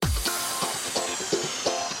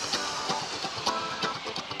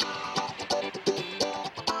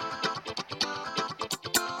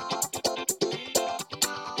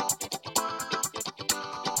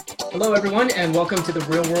Hello, everyone, and welcome to the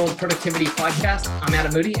Real World Productivity Podcast. I'm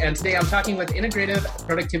Adam Moody, and today I'm talking with integrative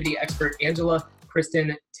productivity expert Angela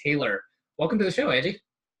Kristen Taylor. Welcome to the show, Angie.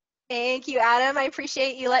 Thank you, Adam. I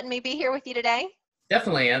appreciate you letting me be here with you today.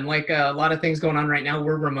 Definitely, and like a lot of things going on right now,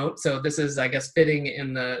 we're remote, so this is, I guess, fitting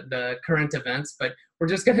in the current events, but we're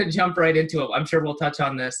just going to jump right into it. I'm sure we'll touch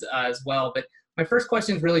on this as well, but my first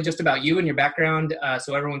question is really just about you and your background,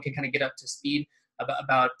 so everyone can kind of get up to speed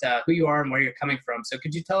about who you are and where you're coming from. So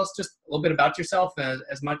could you tell us just a little bit about yourself,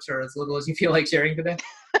 as much or as little as you feel like sharing today?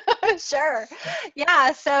 Sure.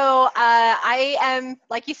 Yeah. So I am,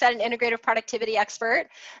 like you said, an integrative productivity expert.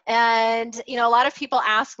 And, a lot of people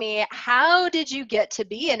ask me, how did you get to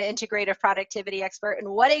be an integrative productivity expert? And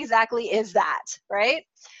what exactly is that? Right.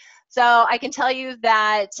 So I can tell you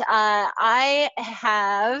that I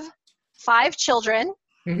have 5 children.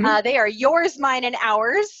 Mm-hmm. They are yours, mine, and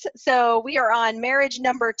ours. So we are on marriage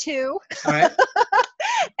number 2. All right.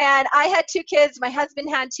 And I had 2 kids. My husband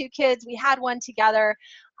had 2 kids. We had one together.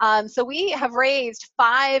 So we have raised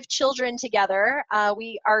 5 children together.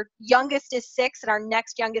 Our youngest is 6 and our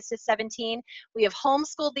next youngest is 17. We have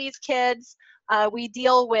homeschooled these kids. We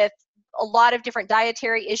deal with a lot of different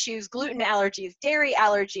dietary issues, gluten allergies, dairy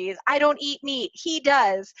allergies. I don't eat meat. He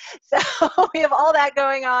does. So we have all that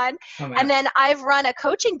going on. Oh, and then I've run a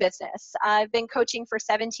coaching business. I've been coaching for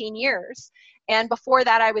 17 years. And before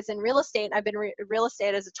that, I was in real estate. And I've been real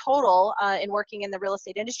estate as a total in working in the real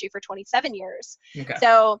estate industry for 27 years. Okay.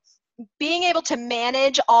 So being able to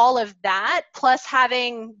manage all of that, plus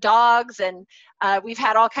having dogs, and we've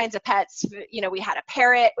had all kinds of pets. We had a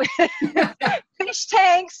parrot, fish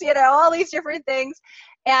tanks, all these different things.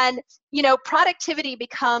 And, productivity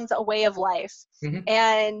becomes a way of life. Mm-hmm.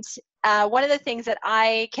 And one of the things that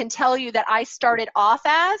I can tell you that I started off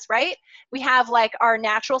as, right? We have like our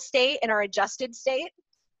natural state and our adjusted state.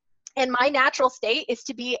 And my natural state is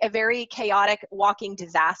to be a very chaotic walking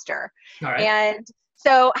disaster. All right. And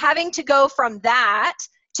so having to go from that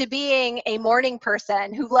to being a morning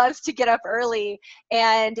person who loves to get up early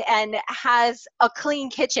and has a clean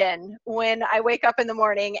kitchen when I wake up in the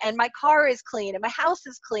morning, and my car is clean and my house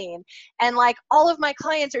is clean, and like all of my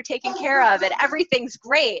clients are taken care of and everything's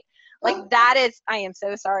great. Like that is, I am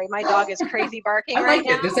so sorry. My dog is crazy barking right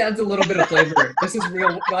now. This adds a little bit of flavor. This is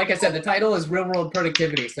real. Like I said, the title is Real World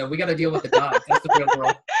Productivity. So we got to deal with the dogs. That's the real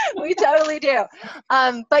world. We totally do.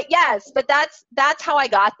 But that's how I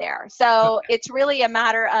got there. So Okay. It's really a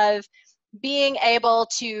matter of being able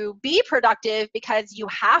to be productive because you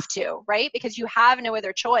have to, right? Because you have no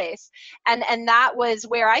other choice. And that was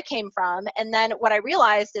where I came from. And then what I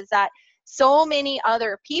realized is that so many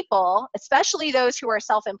other people, especially those who are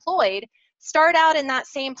self-employed, start out in that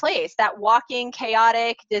same place, that walking,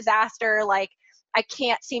 chaotic disaster, like I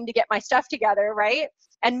can't seem to get my stuff together, right?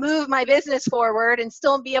 And move my business forward and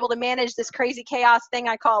still be able to manage this crazy chaos thing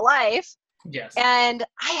I call life. Yes. And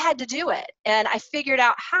I had to do it. And I figured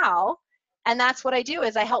out how. And that's what I do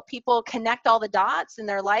is I help people connect all the dots in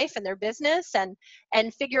their life and their business and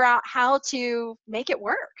figure out how to make it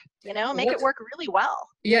work, make it work really well.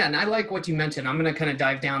 Yeah. And I like what you mentioned. I'm going to kind of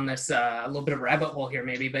dive down this a little bit of a rabbit hole here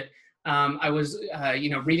maybe, but I was,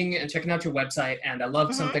 reading and checking out your website, and I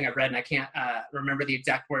loved something I read, and I can't remember the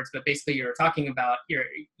exact words, but basically you were talking about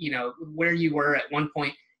where you were at one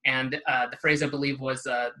point, and the phrase I believe was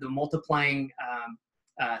the multiplying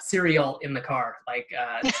cereal in the car,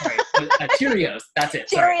 Cheerios. That's it.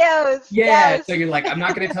 Sorry. Cheerios. Yeah. Yes. So you're like, I'm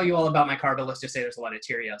not going to tell you all about my car, but let's just say there's a lot of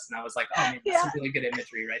Cheerios. And I was like, oh man, that's some really good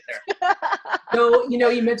imagery right there. So,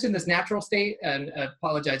 you mentioned this natural state, and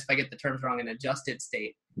apologize if I get the terms wrong, an adjusted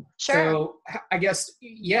state. Sure. So I guess,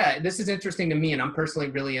 this is interesting to me, and I'm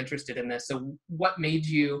personally really interested in this. So what made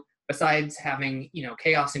you, besides having,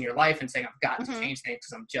 chaos in your life and saying, I've got to change things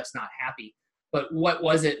because I'm just not happy, but what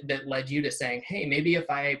was it that led you to saying, hey, maybe if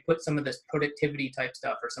I put some of this productivity type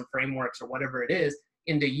stuff or some frameworks or whatever it is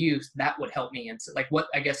into use, that would help me? And so, what,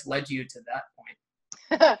 I guess, led you to that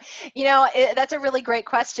point? That's a really great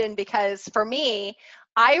question, because for me,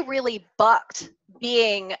 I really bucked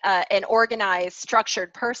being an organized,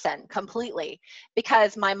 structured person completely,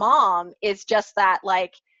 because my mom is just that,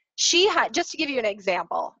 like, she had, just to give you an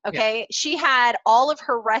example, okay, she had all of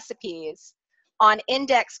her recipes on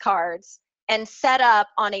index cards and set up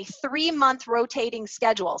on a 3-month rotating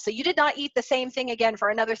schedule. So you did not eat the same thing again for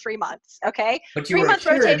another 3 months, okay? But you 3 months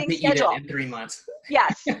were rotating to schedule. Eat it in 3 months.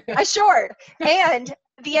 Yes, assured. And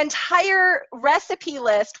the entire recipe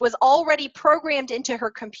list was already programmed into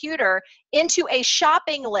her computer into a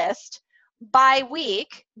shopping list by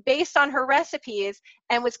week based on her recipes,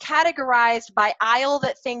 and was categorized by aisle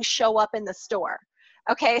that things show up in the store.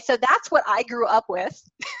 Okay, so that's what I grew up with.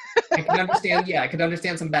 I can understand. Yeah, I could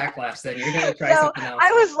understand some backlash. Then you're going to try So something else.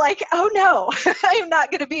 I was like, oh no, I am not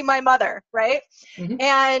going to be my mother, right? Mm-hmm.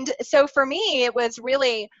 And so for me, it was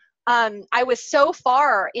really, I was so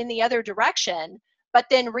far in the other direction, but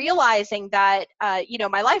then realizing that,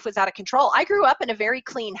 my life was out of control. I grew up in a very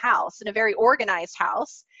clean house, in a very organized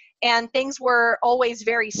house, and things were always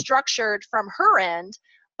very structured from her end.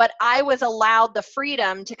 But I was allowed the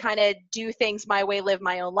freedom to kind of do things my way, live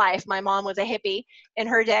my own life. My mom was a hippie in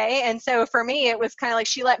her day. And so for me, it was kind of like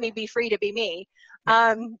she let me be free to be me,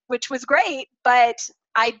 which was great. But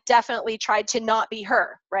I definitely tried to not be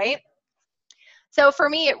her, right? So for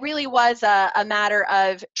me, it really was a matter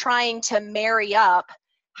of trying to marry up.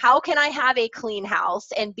 How can I have a clean house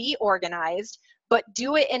and be organized, but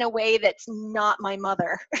do it in a way that's not my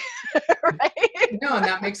mother, right? No, and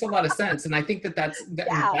that makes a lot of sense. And I think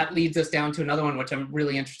that leads us down to another one, which I'm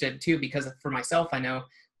really interested in too, because for myself, I know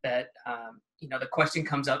that, the question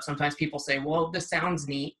comes up. Sometimes people say, well, this sounds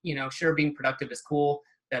neat. Sure, being productive is cool.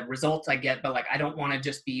 The results I get, but like, I don't want to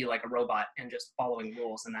just be like a robot and just following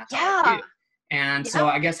rules. And that's all I do. And so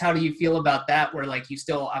I guess, how do you feel about that? Where like, you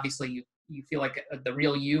still, obviously you feel like the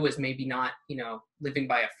real you is maybe not, living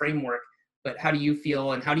by a framework, but how do you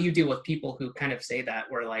feel, and how do you deal with people who kind of say that,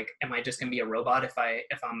 where like, am I just going to be a robot if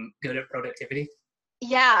I'm good at productivity?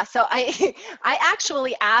 Yeah, so I I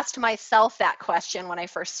actually asked myself that question when I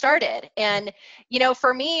first started. And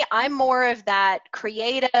for me, I'm more of that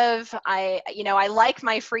creative. I like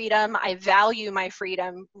my freedom. I value my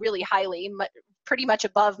freedom really highly, pretty much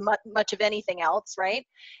above much of anything else, right?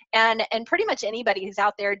 And pretty much anybody who's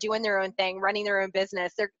out there doing their own thing, running their own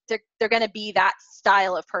business, they're going to be that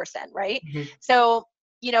style of person, right? Mm-hmm. So,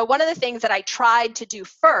 one of the things that I tried to do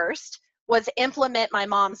first was implement my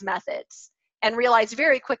mom's methods, and realized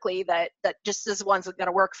very quickly that just this one's going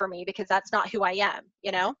to work for me, because that's not who I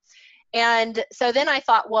am. And so then I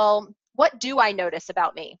thought, well, what do I notice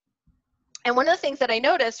about me? And one of the things that I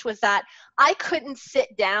noticed was that I couldn't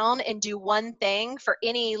sit down and do one thing for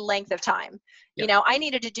any length of time. Yep. I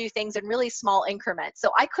needed to do things in really small increments.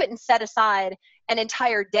 So I couldn't set aside an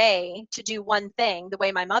entire day to do one thing the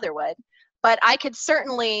way my mother would, but I could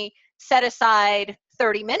certainly set aside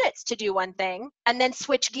 30 minutes to do one thing and then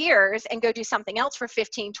switch gears and go do something else for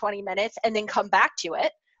 15, 20 minutes and then come back to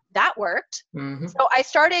it. That worked. Mm-hmm. So I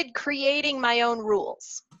started creating my own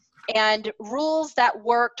rules, and rules that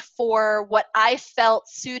worked for what I felt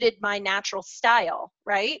suited my natural style,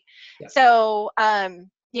 right? Yeah. So,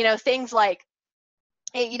 things like,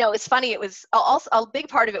 it's funny, it was also a big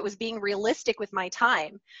part of it was being realistic with my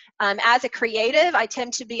time. As a creative, I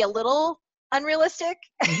tend to be a little unrealistic.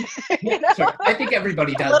 Yeah, sure. I think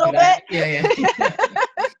everybody does. A little bit. Yeah.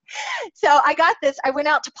 So I went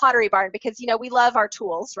out to Pottery Barn because, we love our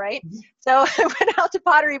tools, right? Mm-hmm. So I went out to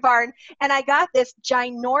Pottery Barn and I got this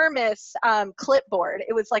ginormous clipboard.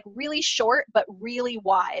 It was like really short, but really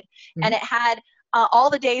wide. Mm-hmm. And it had all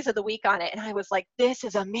the days of the week on it. And I was like, this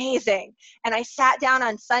is amazing. And I sat down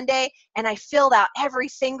on Sunday and I filled out every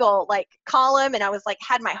single column. And I was like,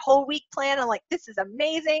 had my whole week plan. I'm like, this is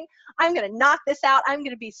amazing. I'm going to knock this out. I'm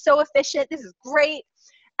going to be so efficient. This is great.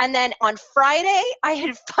 And then on Friday, I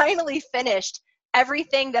had finally finished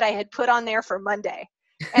everything that I had put on there for Monday.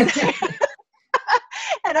 And,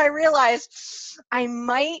 and I realized I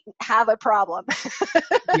might have a problem.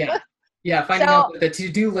 Yeah, finding out that the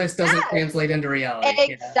to-do list doesn't translate into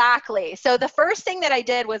reality. Exactly. Yeah. So the first thing that I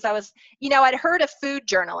did was I'd heard of food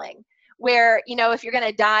journaling, where, if you're going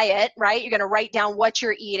to diet, right, you're going to write down what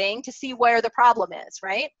you're eating to see where the problem is,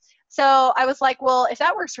 right? So I was like, well, if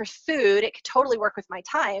that works for food, it could totally work with my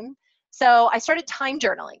time. So I started time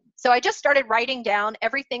journaling. So I just started writing down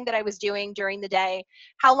everything that I was doing during the day,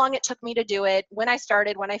 how long it took me to do it, when I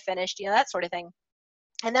started, when I finished, that sort of thing.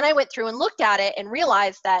 And then I went through and looked at it and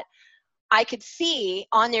realized that I could see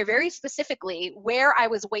on there very specifically where I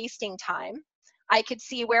was wasting time. I could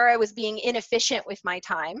see where I was being inefficient with my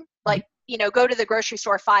time, like, go to the grocery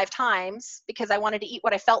store 5 times because I wanted to eat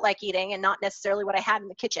what I felt like eating and not necessarily what I had in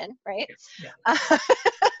the kitchen, right? Yeah.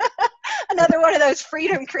 Another one of those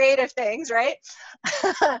freedom creative things, right?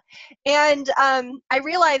 And I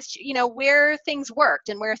realized, where things worked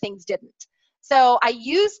and where things didn't. So I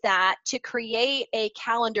used that to create a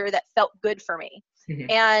calendar that felt good for me. Mm-hmm.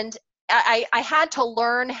 And I had to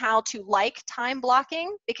learn how to like time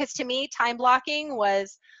blocking, because to me, time blocking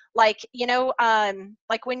was like,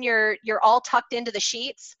 like when you're all tucked into the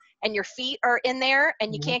sheets and your feet are in there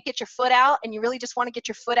and you can't get your foot out and you really just want to get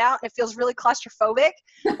your foot out and it feels really claustrophobic.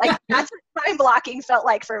 Like that's what time blocking felt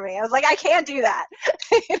like for me. I was like, I can't do that.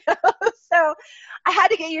 So I had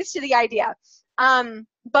to get used to the idea.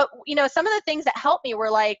 But you know, some of the things that helped me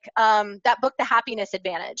were like, that book, The Happiness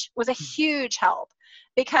Advantage, was a huge help,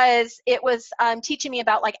 because it was teaching me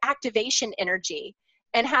about like activation energy,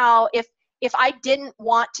 and how if I didn't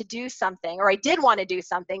want to do something, or I did want to do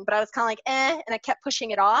something, but I was kind of like, and I kept pushing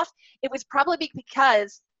it off, it was probably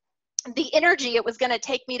because the energy it was going to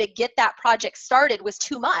take me to get that project started was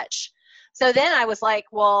too much. So then I was like,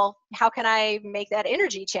 well, how can I make that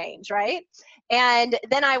energy change, right? And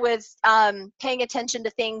then I was paying attention to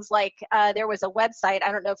things like, there was a website,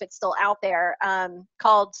 I don't know if it's still out there,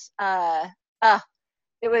 called,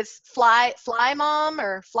 it was Fly Mom,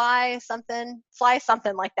 or Fly something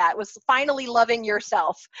like that. It was Finally Loving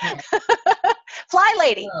Yourself. Fly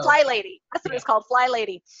Lady. That's what it was called, Fly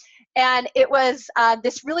Lady. And it was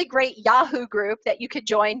this really great Yahoo group that you could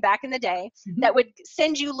join back in the day, that would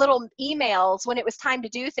send you little emails when it was time to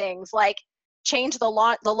do things like change the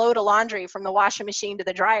load of laundry from the washing machine to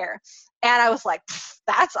the dryer. And I was like,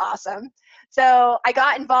 that's awesome. So I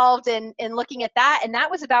got involved in looking at that. And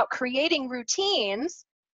that was about creating routines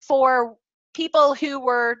for people who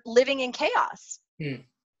were living in chaos.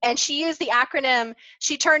 And she used the acronym,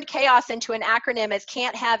 she turned chaos into an acronym as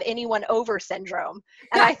Can't Have Anyone Over Syndrome.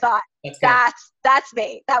 And I thought, that's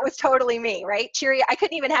me. That was totally me, right? Cheerio. I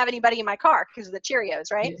couldn't even have anybody in my car because of the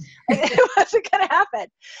Cheerios, right? It wasn't going to happen.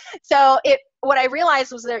 So what I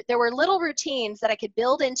realized was there were little routines that I could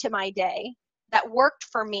build into my day that worked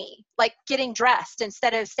for me, like getting dressed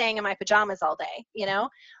instead of staying in my pajamas all day, you know,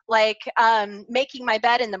 like making my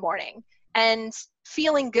bed in the morning, and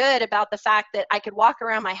feeling good about the fact that I could walk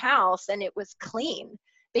around my house and it was clean,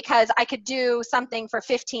 because I could do something for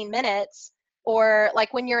 15 minutes. Or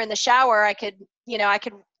like when you're in the shower, I could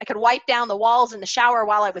wipe down the walls in the shower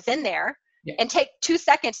while I was in there, and take 2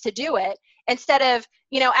 seconds to do it, instead of,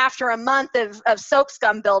 after a month of soap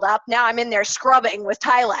scum buildup, now I'm in there scrubbing with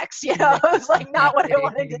Tilex, It was like not what I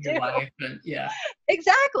wanted to do.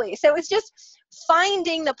 Exactly. So it's just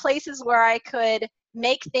finding the places where I could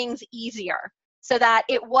make things easier, so that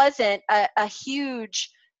it wasn't a huge,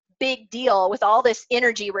 big deal with all this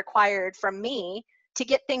energy required from me to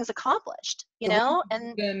get things accomplished,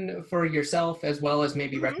 and then for yourself, as well as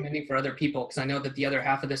maybe recommending for other people, because I know that the other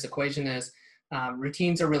half of this equation is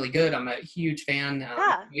routines are really good. I'm a huge fan,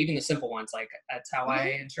 even the simple ones, like that's how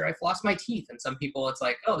I ensure I floss my teeth. And some people, it's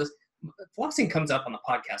like, oh, this flossing comes up on the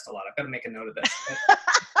podcast a lot. I've got to make a note of this.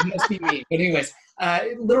 It must be me. But anyways,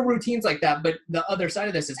 little routines like that. But the other side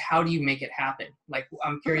of this is, how do you make it happen? Like,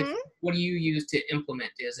 I'm curious, what do you use to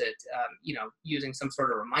implement? Is it, using some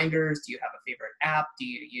sort of reminders? Do you have a favorite app? Do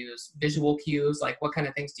you use visual cues? Like, what kind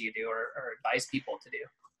of things do you do, or advise people to do?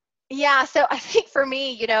 Yeah. So I think for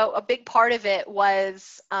me, a big part of it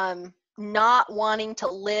was not wanting to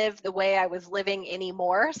live the way I was living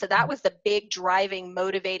anymore. So that was the big driving,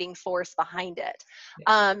 motivating force behind it.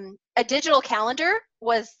 A digital calendar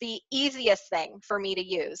was the easiest thing for me to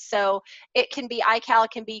use. So it can be iCal,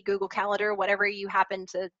 it can be Google Calendar, whatever you happen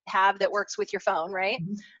to have that works with your phone, right?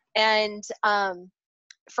 And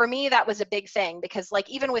for me, that was a big thing, because like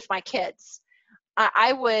even with my kids,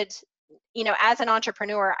 I would, as an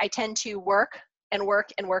entrepreneur, I tend to work and work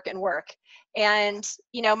and work and work. And,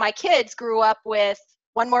 my kids grew up with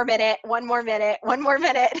one more minute, one more minute, one more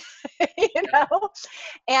minute,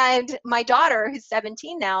 And my daughter, who's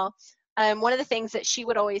 17 now, one of the things that she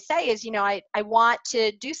would always say is, I want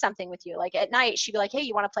to do something with you. Like at night, she'd be like, hey,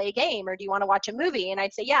 you want to play a game, or do you want to watch a movie? And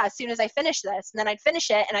I'd say, yeah, as soon as I finish this. And then I'd finish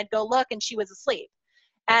it and I'd go look, and she was asleep.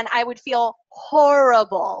 And I would feel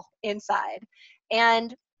horrible inside.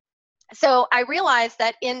 And so I realized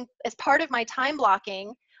that as part of my time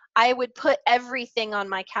blocking, I would put everything on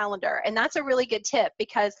my calendar. And that's a really good tip,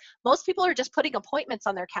 because most people are just putting appointments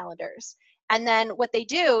on their calendars. And then what they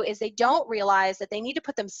do is they don't realize that they need to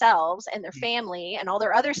put themselves and their family and all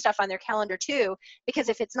their other stuff on their calendar too, because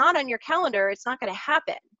if it's not on your calendar, it's not going to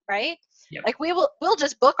happen, right? Like we'll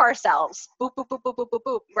just book ourselves, boop, boop, boop, boop, boop, boop,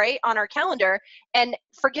 boop, right, on our calendar, and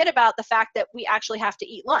forget about the fact that we actually have to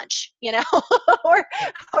eat lunch, or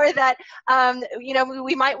that,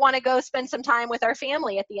 we might want to go spend some time with our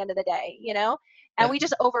family at the end of the day, and we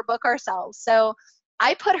just overbook ourselves. So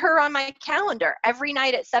I put her on my calendar every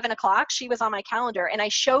night at 7:00. She was on my calendar, and I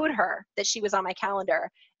showed her that she was on my calendar,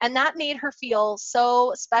 and that made her feel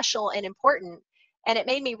so special and important. And it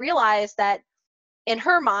made me realize that in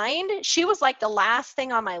her mind, she was like the last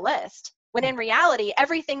thing on my list, when in reality,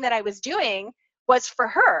 everything that I was doing was for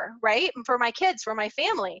her, right? And for my kids, for my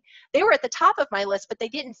family. They were at the top of my list, but they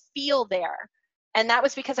didn't feel there. And that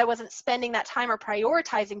was because I wasn't spending that time or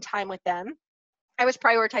prioritizing time with them. I was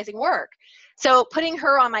prioritizing work. So putting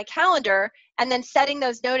her on my calendar and then setting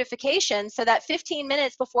those notifications so that 15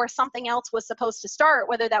 minutes before something else was supposed to start,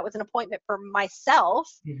 whether that was an appointment for myself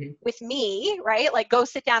with me, right? Like go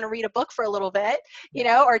sit down and read a book for a little bit, you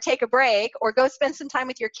know, or take a break, or go spend some time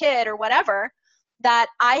with your kid or whatever, that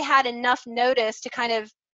I had enough notice to kind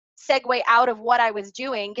of segue out of what I was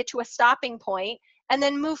doing, get to a stopping point, and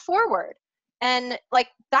then move forward. And like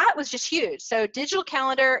that was just huge. So digital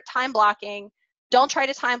calendar, time blocking. Don't try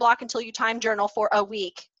to time block until you time journal for a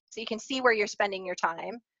week, so you can see where you're spending your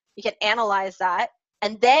time. You can analyze that,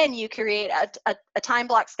 and then you create a time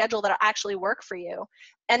block schedule that'll actually work for you.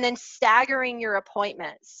 And then staggering your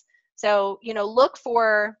appointments. So, you know, look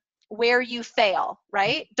for where you fail,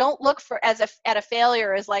 right? Don't look for at a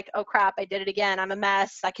failure as like, oh crap, I did it again. I'm a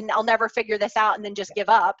mess. I'll never figure this out, and then just give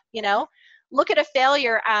up, you know? Look at a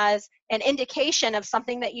failure as an indication of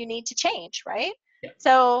something that you need to change, right? Yeah.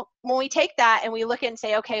 So when we take that and we look and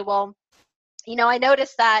say, okay, well, you know, I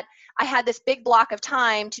noticed that I had this big block of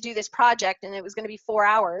time to do this project and it was going to be 4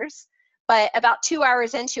 hours, but about 2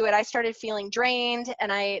 hours into it, I started feeling drained,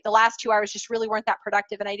 and the last 2 hours just really weren't that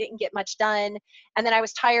productive, and I didn't get much done. And then I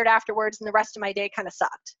was tired afterwards, and the rest of my day kind of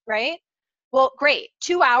sucked, right? Well, great.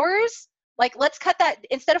 2 hours, like let's cut that.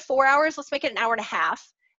 Instead of 4 hours, let's make it an hour and a half.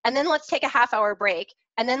 And then let's take a half-hour break,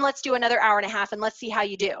 and then let's do another hour and a half, and let's see how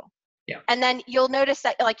you do. Yeah. And then you'll notice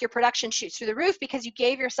that like your production shoots through the roof because you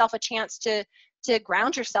gave yourself a chance to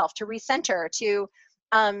ground yourself, to recenter,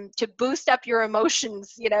 to boost up your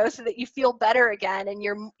emotions, you know, so that you feel better again and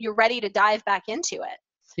you're ready to dive back into it.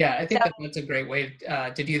 Yeah, I think that's a great way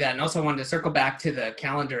to do that. And also wanted to circle back to the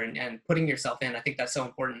calendar and putting yourself in. I think that's so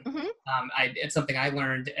important. It's something I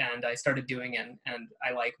learned and I started doing, and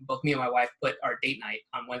I like both me and my wife put our date night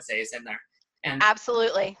on Wednesdays in there. And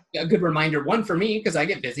absolutely a good reminder, one for me, because I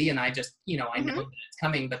get busy and I just, you know, I know that it's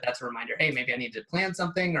coming, but that's a reminder, hey, maybe I need to plan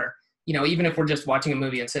something, or, you know, even if we're just watching a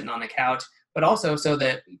movie and sitting on the couch, but also so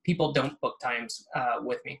that people don't book times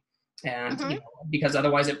with me. And you know, because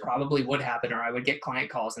otherwise it probably would happen, or I would get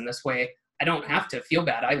client calls, and this way I don't have to feel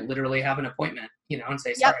bad. I literally have an appointment, you know, and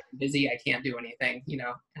say, sorry, I'm busy, I can't do anything, you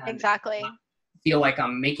know. Exactly. Feel like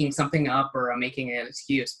I'm making something up or I'm making an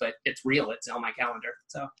excuse, but it's real. It's on my calendar.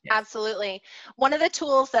 So yeah. Absolutely. One of the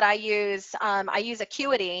tools that I use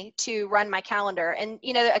Acuity to run my calendar, and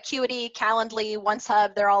you know, Acuity, Calendly,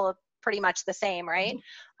 OneHub, they're all pretty much the same, right?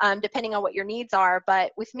 Depending on what your needs are.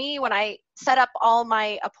 But with me, when I set up all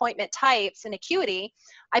my appointment types in Acuity,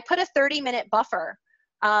 I put a 30-minute buffer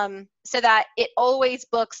so that it always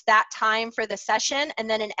books that time for the session, and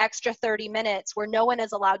then an extra 30 minutes where no one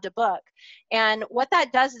is allowed to book. And what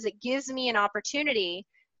that does is it gives me an opportunity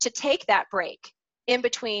to take that break in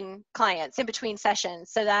between clients, in between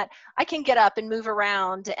sessions, so that I can get up and move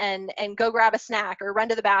around and go grab a snack or run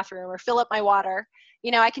to the bathroom or fill up my water.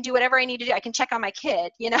 You know, I can do whatever I need to do. I can check on my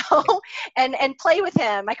kid, you know, and play with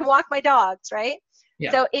him. I can walk my dogs, right? Yeah.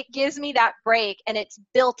 So it gives me that break, and it's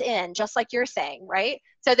built in, just like you're saying, right?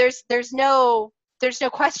 So there's no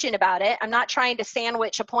question about it. I'm not trying to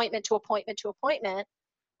sandwich appointment to appointment to appointment.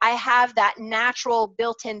 I have that natural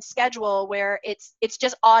built-in schedule where it's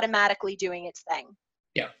just automatically doing its thing.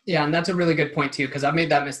 Yeah, and that's a really good point too, because I've made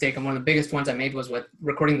that mistake, and one of the biggest ones I made was with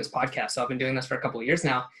recording this podcast. So I've been doing this for a couple of years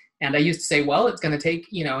now, and I used to say, well, it's going to take,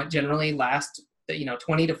 you know, it generally lasts, you know,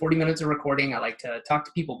 20 to 40 minutes of recording. I like to talk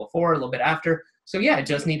to people before, a little bit after. So yeah, I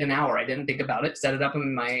just need an hour. I didn't think about it, set it up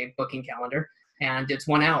in my booking calendar, and it's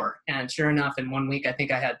 1 hour. And sure enough, in 1 week, I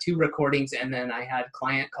think I had 2 recordings, and then I had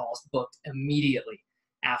client calls booked immediately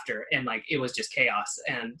after, and like it was just chaos.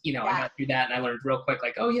 And you know, I got through that, and I learned real quick,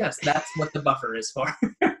 like, oh yes, that's what the buffer is for.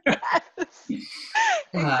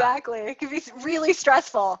 Exactly. It could be really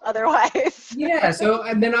stressful otherwise. Yeah. So,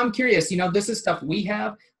 and then I'm curious, you know, this is stuff we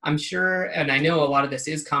have, I'm sure, and I know a lot of this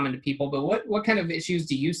is common to people, but what kind of issues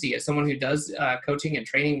do you see as someone who does coaching and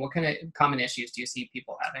training? What kind of common issues do you see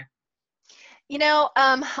people having? You know,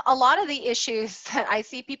 a lot of the issues that I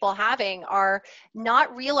see people having are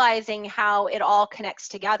not realizing how it all connects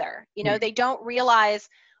together. You know, they don't realize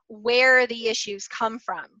where the issues come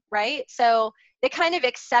from, right? So they kind of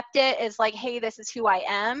accept it as like, hey, this is who I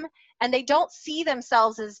am. And they don't see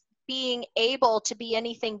themselves as being able to be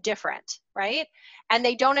anything different, right? And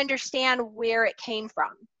they don't understand where it came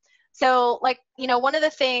from. So like, you know, one of the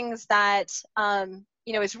things that,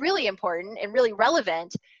 you know, is really important and really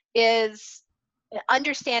relevant is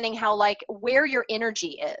understanding how, like, where your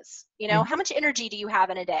energy is. You know, how much energy do you have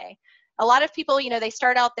in a day? A lot of people, you know, they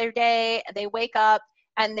start out their day, they wake up,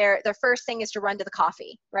 and their first thing is to run to the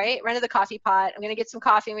coffee, right? Run to the coffee pot. I'm going to get some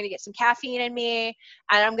coffee. I'm going to get some caffeine in me,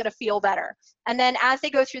 and I'm going to feel better. And then as they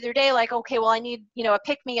go through their day, like, okay, well, I need, you know, a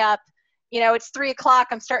pick me up. it's 3 o'clock,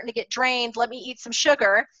 I'm starting to get drained, let me eat some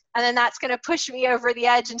sugar, and then that's going to push me over the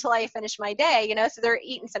edge until I finish my day, so they're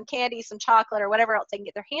eating some candy, some chocolate, or whatever else they can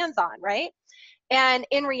get their hands on, right? And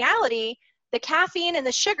in reality, the caffeine and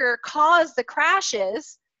the sugar cause the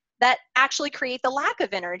crashes that actually create the lack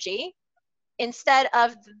of energy instead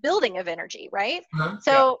of the building of energy, right?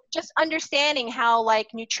 So just understanding how like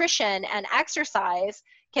nutrition and exercise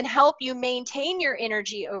can help you maintain your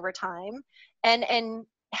energy over time and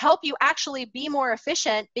help you actually be more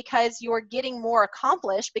efficient because you're getting more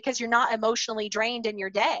accomplished because you're not emotionally drained in your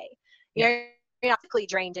day. You're not physically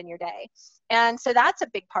drained in your day. And so that's a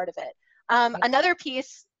big part of it. Another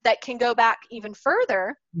piece that can go back even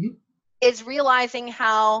further is realizing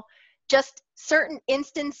how just certain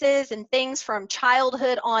instances and things from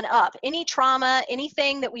childhood on up, any trauma,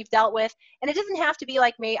 anything that we've dealt with, and it doesn't have to be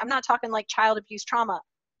like me, I'm not talking like child abuse trauma,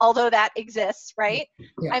 although that exists, right?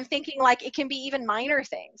 I'm thinking like it can be even minor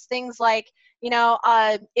things like,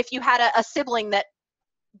 if you had a sibling that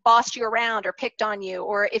bossed you around or picked on you,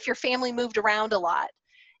 or if your family moved around a lot.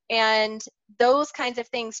 And those kinds of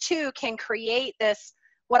things too can create this,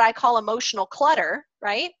 what I call emotional clutter,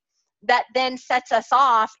 right? That then sets us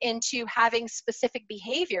off into having specific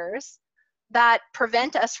behaviors that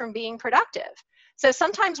prevent us from being productive. So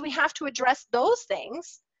sometimes we have to address those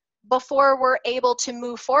things before we're able to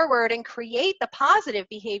move forward and create the positive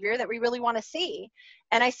behavior that we really want to see.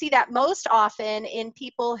 And I see that most often in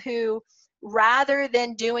people who, rather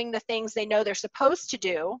than doing the things they know they're supposed to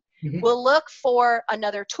do, will look for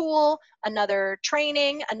another tool, another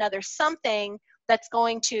training, another something that's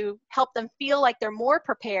going to help them feel like they're more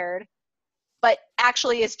prepared, but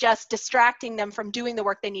actually is just distracting them from doing the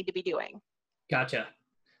work they need to be doing. Gotcha.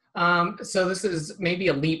 So this is maybe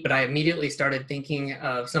a leap, but I immediately started thinking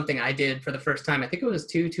of something I did for the first time. I think it was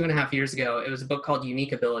 2.5 years ago. It was a book called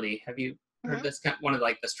Unique Ability. Have you heard this? One of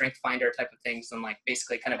like the Strength Finder type of things, and like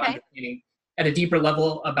basically kind of understanding at a deeper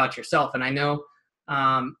level about yourself. And I know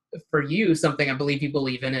for you, something I believe you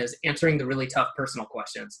believe in is answering the really tough personal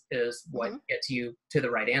questions is what gets you to the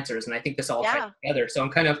right answers. And I think this all ties together. So I'm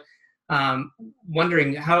kind of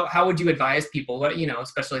wondering how would you advise people, what,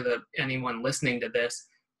 especially anyone listening to this,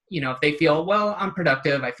 if they feel, well, I'm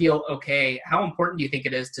productive, I feel okay. How important do you think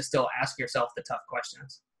it is to still ask yourself the tough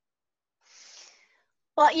questions?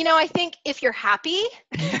 Well, I think if you're happy,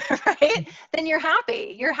 right, then you're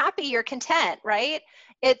happy. You're happy, you're content, right?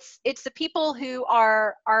 It's the people who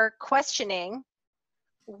are questioning,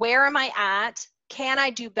 where am I at? Can I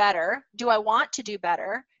do better? Do I want to do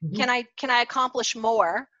better? Can I accomplish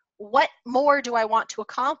more? What more do I want to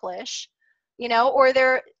accomplish?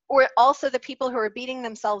 Or also the people who are beating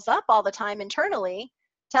themselves up all the time internally,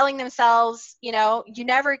 telling themselves, you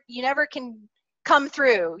never can come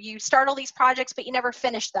through. You start all these projects, but you never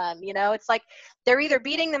finish them. It's like they're either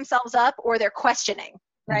beating themselves up or they're questioning,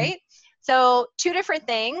 right? So two different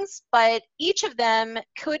things, but each of them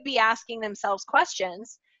could be asking themselves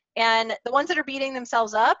questions. And the ones that are beating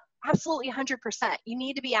themselves up, absolutely 100%. You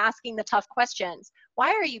need to be asking the tough questions.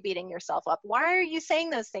 Why are you beating yourself up? Why are you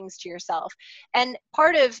saying those things to yourself? And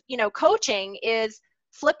part of, coaching is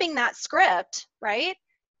flipping that script, right?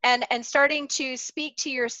 And starting to speak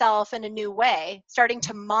to yourself in a new way, starting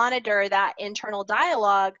to monitor that internal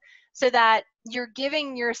dialogue so that you're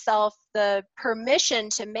giving yourself the permission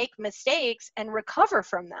to make mistakes and recover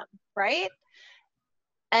from them, right?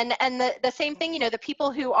 And the same thing, the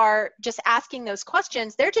people who are just asking those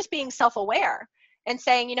questions, they're just being self-aware and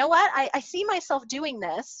saying, you know what, I see myself doing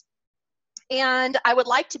this and I would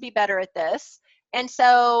like to be better at this. And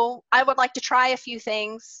so I would like to try a few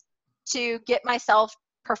things to get myself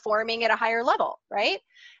performing at a higher level, right?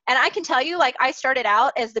 And I can tell you, like, I started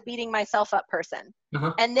out as the beating myself up person.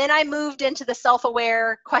 And then I moved into the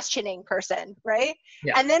self-aware questioning person, right?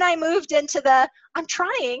 And then I moved into the I'm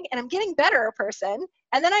trying and I'm getting better person.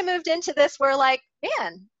 And then I moved into this where like,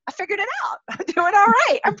 man, I figured it out. I'm doing all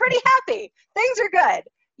right. I'm pretty happy. Things are good,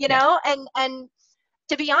 and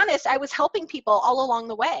to be honest, I was helping people all along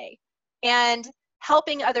the way, and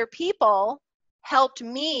helping other people helped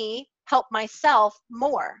me help myself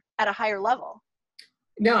more at a higher level.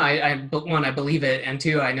 No, I believe it. And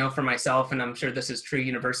two, I know for myself, and I'm sure this is true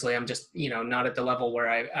universally, I'm just, not at the level where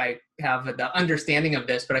I have the understanding of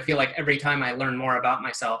this, but I feel like every time I learn more about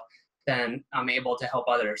myself, then I'm able to help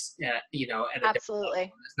others, at a different level.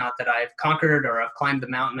 It's not that I've conquered or I've climbed the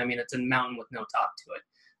mountain. I mean, it's a mountain with no top to it.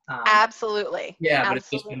 Absolutely. Yeah, but it's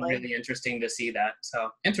just been really interesting to see that. So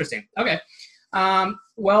interesting. Okay.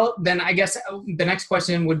 Well, then I guess the next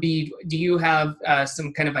question would be, do you have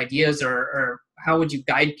some kind of ideas or how would you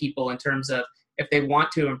guide people in terms of if they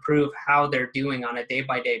want to improve how they're doing on a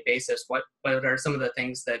day-by-day basis, what are some of the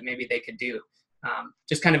things that maybe they could do?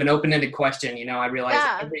 Just kind of an open-ended question. I realize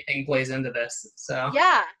everything plays into this. So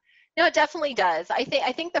yeah, no, it definitely does. I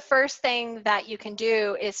think the first thing that you can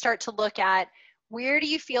do is start to look at, where do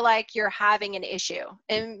you feel like you're having an issue,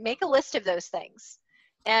 and make a list of those things.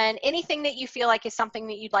 And anything that you feel like is something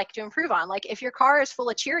that you'd like to improve on, like if your car is full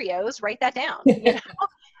of Cheerios, write that down.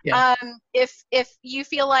 Yeah. If you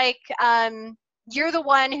feel like you're the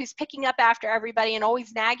one who's picking up after everybody and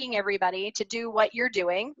always nagging everybody to do what you're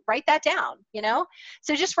doing, write that down.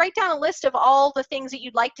 So just write down a list of all the things that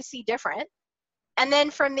you'd like to see different. And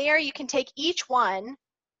then from there, you can take each one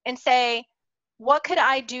and say, what could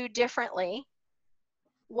I do differently?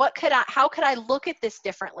 How could I look at this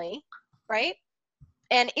differently, right?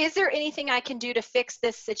 And is there anything I can do to fix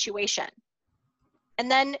this situation?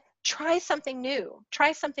 And then try something new,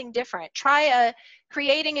 try something different, try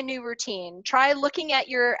creating a new routine, try looking at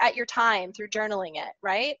your time through journaling it,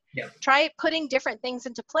 right? Yeah. Try putting different things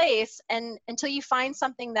into place, and until you find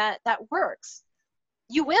something that works.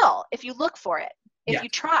 You will, if you look for it. If you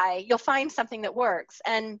try, you'll find something that works.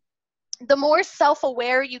 And the more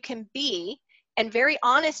self-aware you can be and very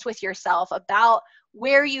honest with yourself about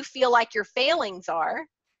where you feel like your failings are,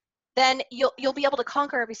 then you'll be able to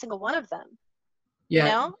conquer every single one of them.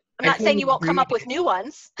 Yeah. I'm not saying you won't come up with new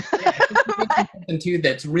ones. Something too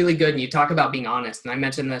that's really good, and you talk about being honest, and I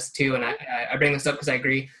mentioned this too, and I bring this up because I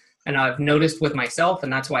agree, and I've noticed with myself,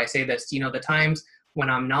 and that's why I say this, the times when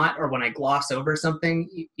I'm not, or when I gloss over something,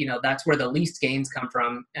 that's where the least gains come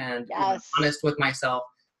from. And when I'm honest with myself,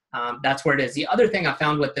 that's where it is. The other thing I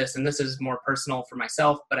found with this, and this is more personal for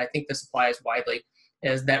myself, but I think this applies widely,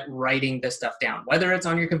 is that writing this stuff down, whether it's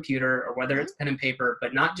on your computer or whether it's pen and paper,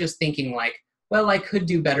 but not just thinking like, well, I could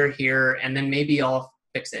do better here, and then maybe I'll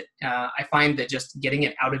fix it. I find that just getting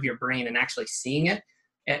it out of your brain and actually seeing it,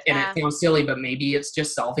 and it sounds silly, but maybe it's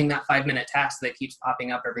just solving that 5-minute task that keeps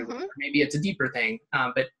popping up every week. Or maybe it's a deeper thing.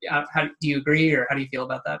 But how do you agree, or how do you feel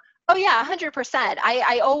about that? Oh yeah, 100%.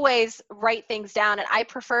 I always write things down, and I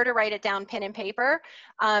prefer to write it down pen and paper.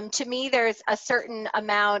 To me, there's a certain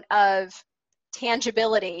amount of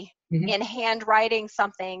tangibility in handwriting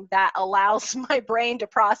something that allows my brain to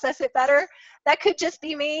process it better. That could just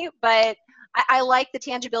be me, but I like the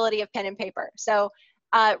tangibility of pen and paper. So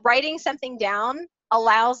writing something down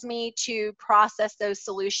allows me to process those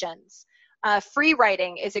solutions. Free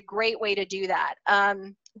writing is a great way to do that.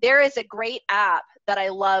 There is a great app that I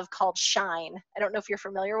love called Shine. I don't know if you're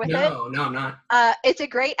familiar with it. No, I'm not. It's a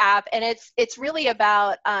great app, and it's really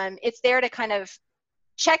about, it's there to kind of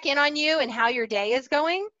check in on you and how your day is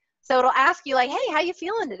going. So it'll ask you like, hey, how you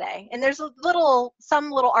feeling today? And there's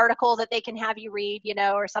some little article that they can have you read,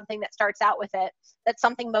 or something that starts out with it. That's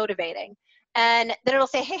something motivating. And then it'll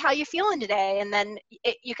say, hey, how you feeling today? And then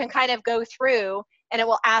you can kind of go through, and it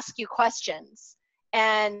will ask you questions.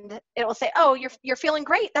 And it will say, oh, you're feeling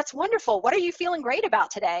great. That's wonderful. What are you feeling great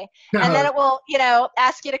about today? And then it will,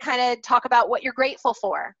 ask you to kind of talk about what you're grateful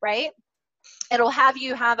for, right? It'll have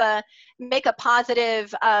you make a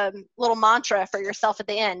positive little mantra for yourself at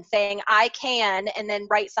the end, saying, I can, and then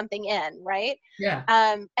write something in, right? Yeah.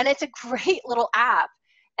 And it's a great little app.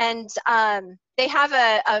 And they have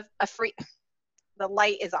a free, the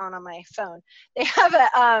light is on my phone. They have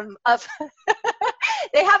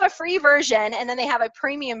they have a free version, and then they have a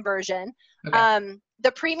premium version. Okay.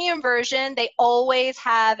 The premium version, they always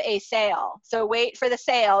have a sale. So wait for the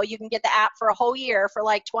sale. You can get the app for a whole year for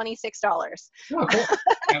like $26. Oh, cool.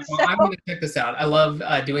 Yeah, well, I'm going to check this out. I love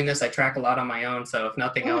doing this. I track a lot on my own. So if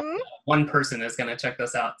nothing else, one person is going to check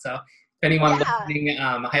this out. So if anyone listening,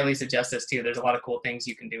 I highly suggest this too. There's a lot of cool things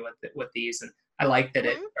you can do with these. And I like that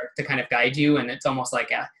it starts to kind of guide you. And it's almost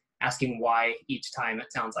like asking why each time.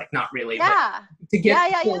 It sounds like not really, but to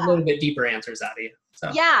get a little bit deeper answers out of you. So.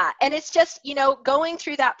 Yeah. And it's just, going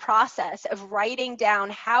through that process of writing down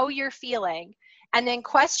how you're feeling, and then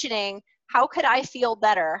questioning, how could I feel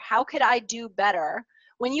better? How could I do better?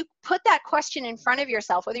 When you put that question in front of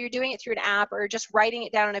yourself, whether you're doing it through an app or just writing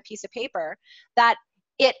it down on a piece of paper, that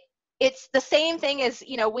it's the same thing as,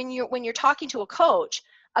 when you're talking to a coach,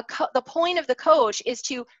 the point of the coach is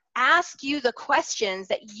to ask you the questions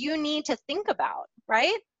that you need to think about,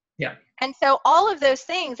 right? Yeah. And so all of those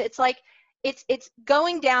things, it's like, it's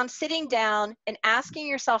going down, sitting down and asking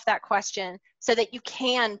yourself that question so that you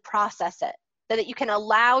can process it, so that you can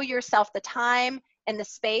allow yourself the time and the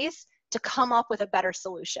space to come up with a better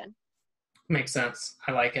solution. Makes sense.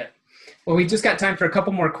 I like it. Well, we just got time for a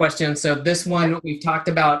couple more questions. So this one we've talked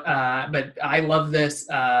about, but I love this.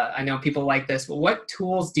 I know people like this. What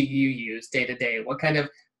tools do you use day to day? What kind of,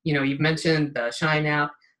 you've mentioned the Shine app.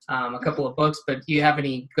 a couple of books, but do you have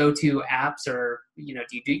any go-to apps, or, do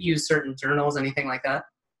you use certain journals, anything like that?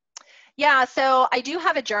 Yeah, so I do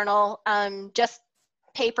have a journal, just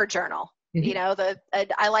paper journal.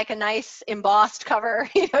 I like a nice embossed cover,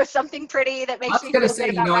 something pretty that I makes was me gonna feel say,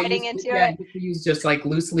 good about I writing used into I it. used to use just like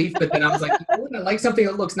loose leaf, but then I was like, I like something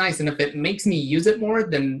that looks nice, and if it makes me use it more,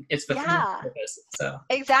 then it's fulfilling Yeah. the purpose. So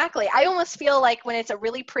Exactly. I almost feel like when it's a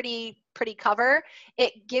really pretty cover,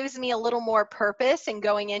 it gives me a little more purpose in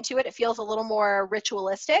going into it. It feels a little more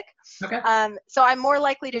ritualistic. okay. So I'm more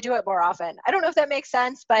likely to do it more often. I don't know if that makes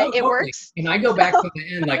sense, but Oh, it totally. works. And I go back to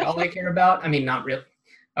the end, like all I care about, I mean, not really.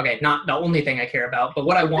 Okay, not the only thing I care about, but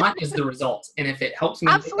what I want is the result. And if it helps me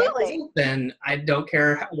get that Absolutely. result, then I don't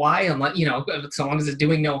care why, unless, so long as it's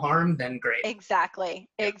doing no harm, then great. Exactly.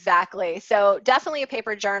 Yeah. Exactly. So definitely a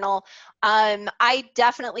paper journal. I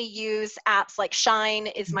definitely use apps like Shine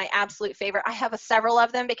is my absolute favorite. I have several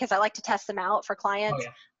of them because I like to test them out for Oh, clients.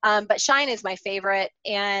 yeah. But Shine is my favorite.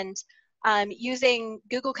 And using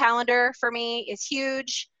Google Calendar for me is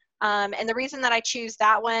huge. And the reason that I choose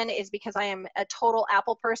that one is because I am a total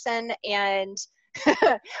Apple person, and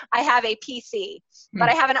I have a PC, but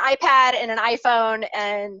I have an iPad and an iPhone.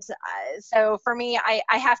 And so for me,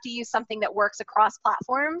 I have to use something that works across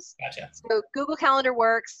platforms. Gotcha. So Google Calendar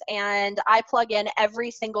works, and I plug in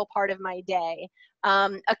every single part of my day.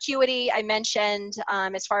 Acuity, I mentioned,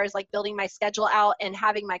 as far as like building my schedule out and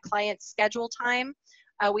having my clients schedule time.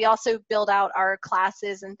 We also build out our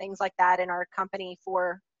classes and things like that in our company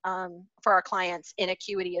for our clients in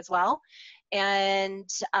Acuity as well. And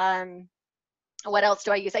what else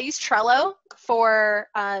do I use? I use Trello for,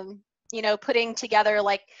 putting together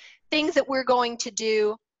like things that we're going to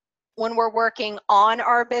do when we're working on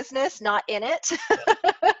our business, not in it.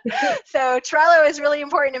 So Trello is really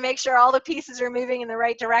important to make sure all the pieces are moving in the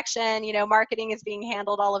right direction. Marketing is being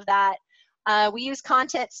handled, all of that. We use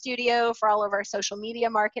Content Studio for all of our social media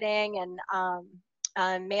marketing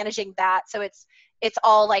and managing that. So it's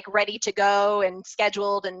all like ready to go and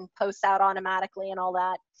scheduled and posts out automatically and all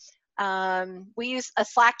that. We use a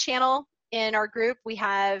Slack channel in our group. We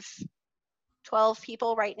have 12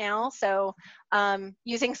 people right now. So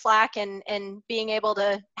using Slack and being able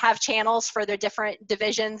to have channels for the different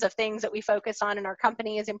divisions of things that we focus on in our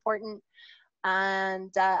company is important.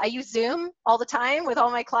 And I use Zoom all the time with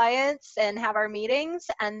all my clients and have our meetings.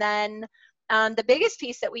 And then the biggest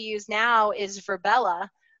piece that we use now is Virbela,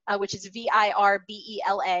 which is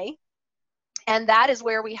Virbela. And that is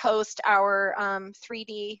where we host our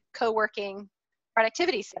 3D co-working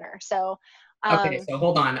productivity center. So okay, so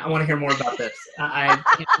hold on. I want to hear more about this. I've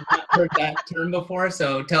not heard that term before,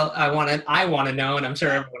 so I want to know, and I'm sure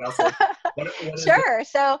everyone else will. What is sure. It?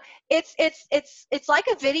 So it's like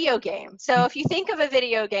a video game. So if you think of a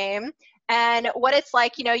video game and what it's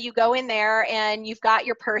like, you go in there and you've got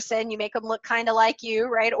your person, you make them look kind of like you,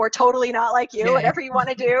 right? Or totally not like you, whatever you want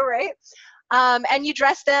to do, right? And you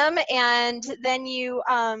dress them, and then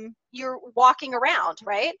you're walking around,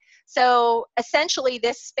 right? So essentially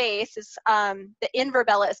this space is, in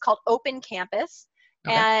Virbela is called Open Campus.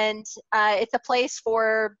 Okay. And it's a place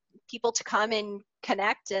for people to come and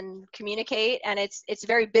connect and communicate, and it's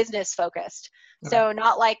very business focused. Okay. So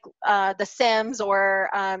not like The Sims or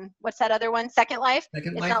what's that other one? Second Life?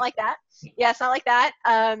 It's not like that. Yeah, it's not like that.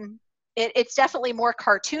 It's definitely more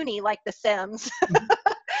cartoony like The Sims.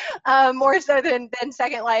 More so than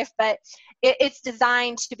Second Life, but it's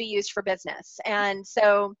designed to be used for business. And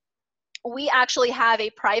so we actually have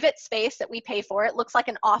a private space that we pay for. It looks like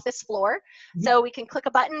an office floor. Mm-hmm. So we can click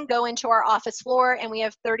a button, go into our office floor, and we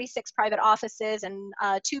have 36 private offices and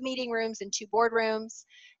 2 meeting rooms and 2 boardrooms.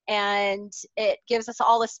 And it gives us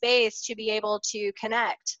all the space to be able to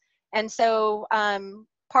connect. And so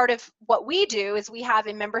part of what we do is we have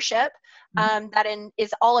a membership that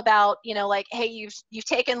is all about, like, hey, you've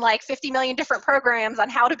taken like 50 million different programs on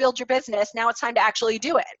how to build your business. Now it's time to actually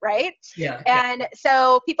do it, right? Yeah. And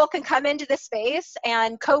so people can come into this space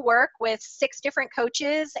and co-work with 6 different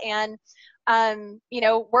coaches and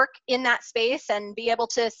work in that space and be able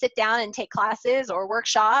to sit down and take classes or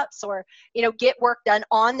workshops or, get work done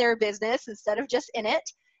on their business instead of just in it.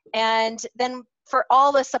 And then for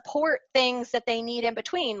all the support things that they need in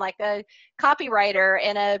between, like a copywriter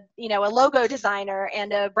and a logo designer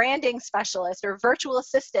and a branding specialist or virtual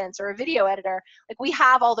assistants or a video editor, like we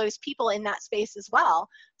have all those people in that space as well.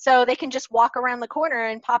 So they can just walk around the corner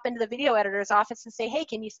and pop into the video editor's office and say, hey,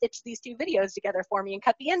 can you stitch these 2 videos together for me and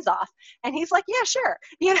cut the ends off? And he's like, yeah, sure.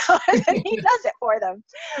 And then he does it for them.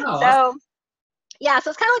 Oh, so, awesome. Yeah, so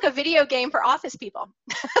it's kind of like a video game for office people.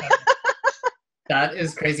 That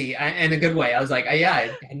is crazy, in a good way. I was like, yeah,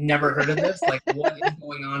 I had never heard of this. Like, what is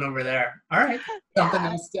going on over there? All right, something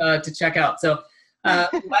else to check out. So,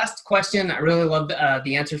 last question. I really love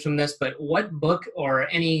the answers from this, but what book or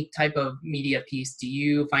any type of media piece do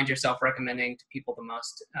you find yourself recommending to people the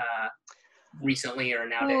most recently or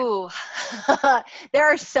nowadays? Ooh, there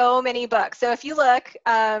are so many books. So if you look,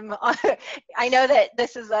 I know that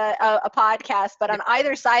this is a podcast, but on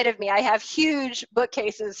either side of me, I have huge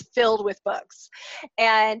bookcases filled with books.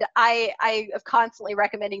 And I am constantly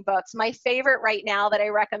recommending books. My favorite right now that I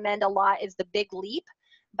recommend a lot is The Big Leap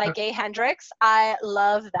by Gay Hendricks. I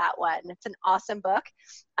love that one. It's an awesome book,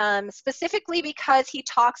 specifically because he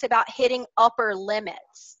talks about hitting upper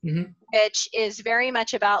limits, which is very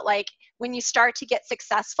much about like when you start to get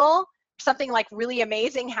successful, something like really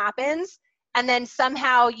amazing happens, and then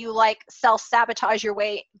somehow you like self-sabotage your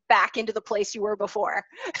way back into the place you were before.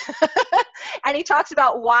 And he talks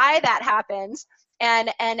about why that happens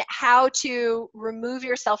and how to remove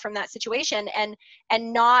yourself from that situation and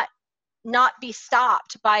not be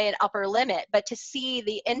stopped by an upper limit, but to see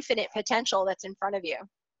the infinite potential that's in front of you.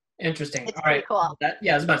 Interesting. It's all right. Cool. I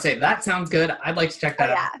was about to say, that sounds good. I'd like to check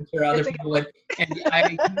that out. I'm sure other people would. And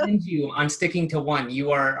I commend you on sticking to one.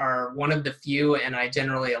 You are one of the few, and I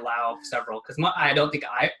generally allow several because I don't think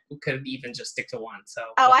I could even just stick to one. So.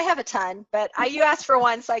 Oh, I have a ton, but you asked for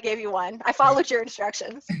one, so I gave you one. I followed your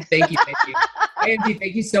instructions. Thank you. Angie,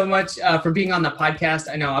 thank you so much for being on the podcast.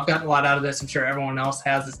 I know I've gotten a lot out of this. I'm sure everyone else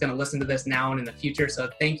has that's going to listen to this now and in the future. So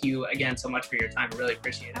thank you again so much for your time. I really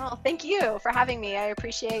appreciate it. Oh, thank you for having me. I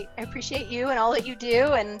appreciate you and all that you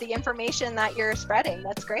do and the information that you're spreading.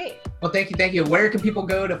 That's great. Well, thank you. Where can people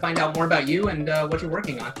go to find out more about you and what you're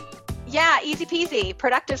working on? Yeah, easy peasy.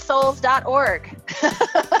 ProductiveSouls.org.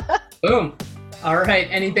 Boom. All right.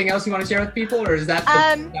 Anything else you want to share with people, or is that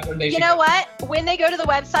where they you know what? When they go to the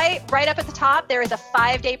website, right up at the top, there is a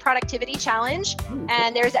 5-day productivity challenge. Ooh,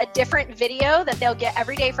 and there's a different video that they'll get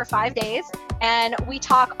every day for 5 days. And we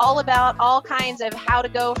talk all about all kinds of how to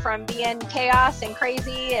go from being chaos and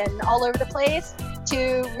crazy and all over the place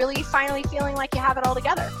to really finally feeling like you have it all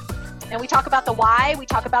together. And we talk about the why. We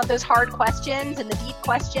talk about those hard questions and the deep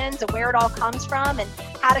questions and where it all comes from and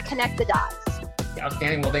how to connect the dots.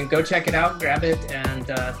 Outstanding. Well, then go check it out, grab it, and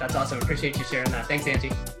that's awesome. Appreciate you sharing that. Thanks,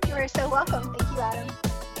 Angie. You are so welcome. Thank you, Adam.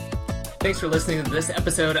 Thanks for listening to this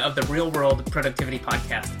episode of the Real World Productivity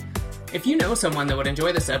Podcast. If you know someone that would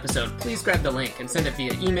enjoy this episode, please grab the link and send it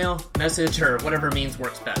via email, message, or whatever means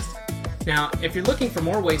works best. Now, if you're looking for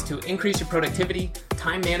more ways to increase your productivity,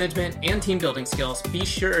 time management, and team building skills, be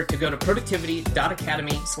sure to go to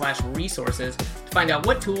productivity.academy/resources to find out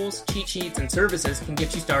what tools, cheat sheets, and services can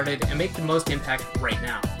get you started and make the most impact right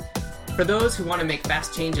now. For those who want to make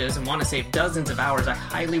fast changes and want to save dozens of hours, I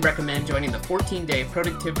highly recommend joining the 14-day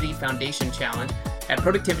Productivity Foundation Challenge at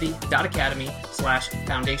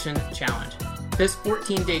productivity.academy/foundation challenge. This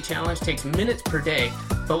 14-day challenge takes minutes per day,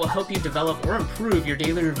 but will help you develop or improve your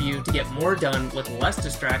daily review to get more done with less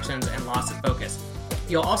distractions and loss of focus.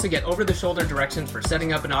 You'll also get over-the-shoulder directions for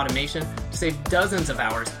setting up an automation to save dozens of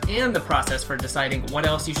hours and the process for deciding what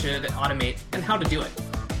else you should automate and how to do it.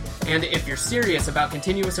 And if you're serious about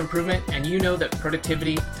continuous improvement and you know that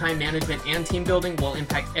productivity, time management, and team building will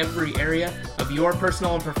impact every area of your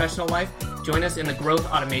personal and professional life, join us in the Growth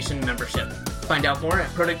Automation membership. Find out more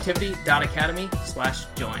at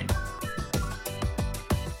productivity.academy/join.